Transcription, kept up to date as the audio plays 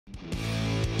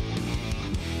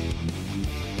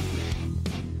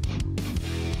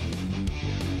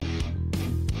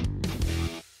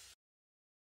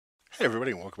Hey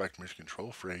everybody, and welcome back to Mission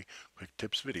Control for a quick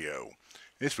tips video. In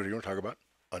this video, we're going to talk about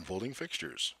unfolding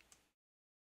fixtures.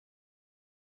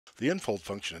 The unfold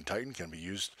function in Titan can be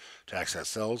used to access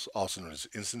cells, also known as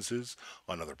instances,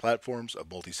 on other platforms of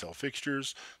multi-cell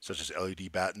fixtures, such as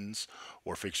LED battens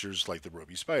or fixtures like the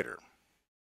Roby Spider.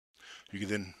 You can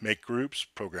then make groups,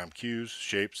 program cues,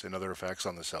 shapes, and other effects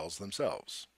on the cells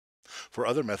themselves. For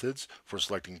other methods for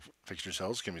selecting fixture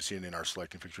cells can be seen in our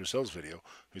Selecting Fixture Cells video.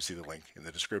 You see the link in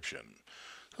the description.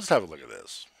 Let's have a look at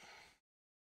this.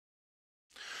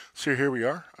 So here we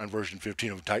are on version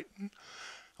 15 of Titan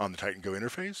on the Titan Go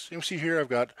interface. And you see here I've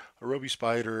got a Roby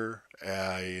Spider,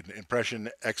 an Impression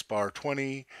X-Bar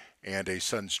 20, and a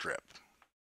Sun Strip.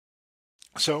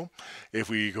 So if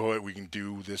we can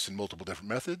do this in multiple different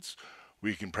methods.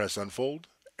 We can press Unfold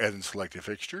and then select a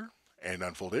fixture and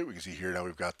unfold it. We can see here now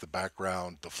we've got the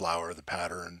background, the flower, the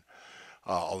pattern,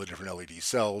 all the different LED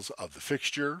cells of the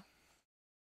fixture.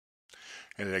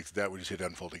 And to exit that, we just hit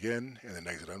Unfold again and then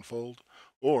exit Unfold.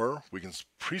 Or we can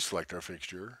pre-select our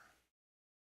fixture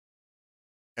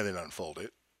and then unfold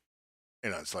it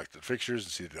and unselect the fixtures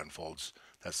and see that it unfolds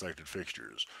that selected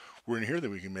fixtures. We're in here that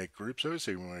we can make groups of it.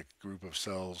 Say we want to make a group of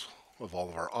cells of all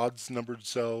of our odds numbered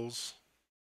cells.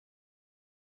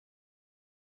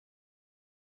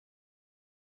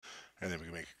 And then we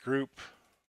can make a group.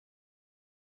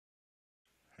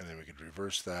 And then we could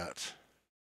reverse that.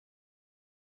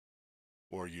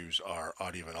 Or use our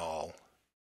odd, even, all.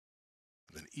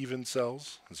 And then even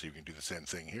cells. And so you can do the same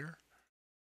thing here.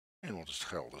 And we'll just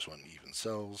call this one even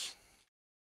cells.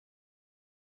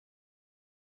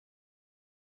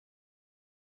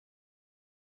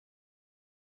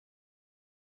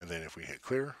 And then if we hit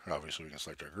clear, obviously we can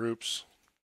select our groups.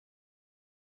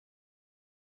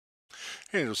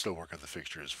 And it'll still work if the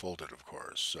fixture is folded, of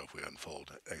course. So if we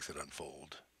unfold, exit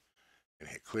unfold, and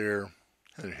hit clear,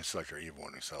 and then hit select our even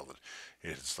one, we cell that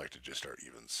it has selected just our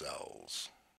even cells.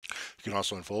 You can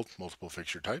also unfold multiple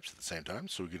fixture types at the same time.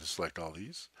 So we get to select all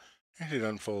these, and hit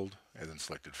unfold, and then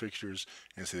selected fixtures,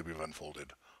 and see that we've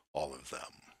unfolded all of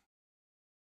them.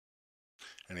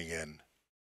 And again,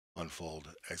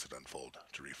 unfold, exit unfold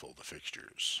to refold the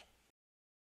fixtures.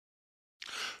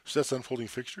 So that's unfolding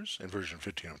fixtures in version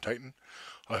 15 of Titan.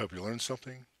 I hope you learned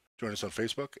something. Join us on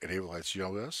Facebook at Avolites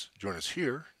GLS. Join us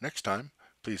here next time.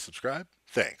 Please subscribe.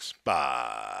 Thanks.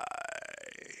 Bye.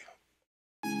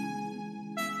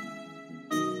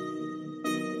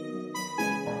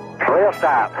 Wheel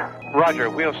stop. Roger,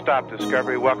 wheel stop,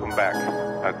 Discovery. Welcome back.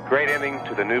 A great ending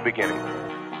to the new beginning.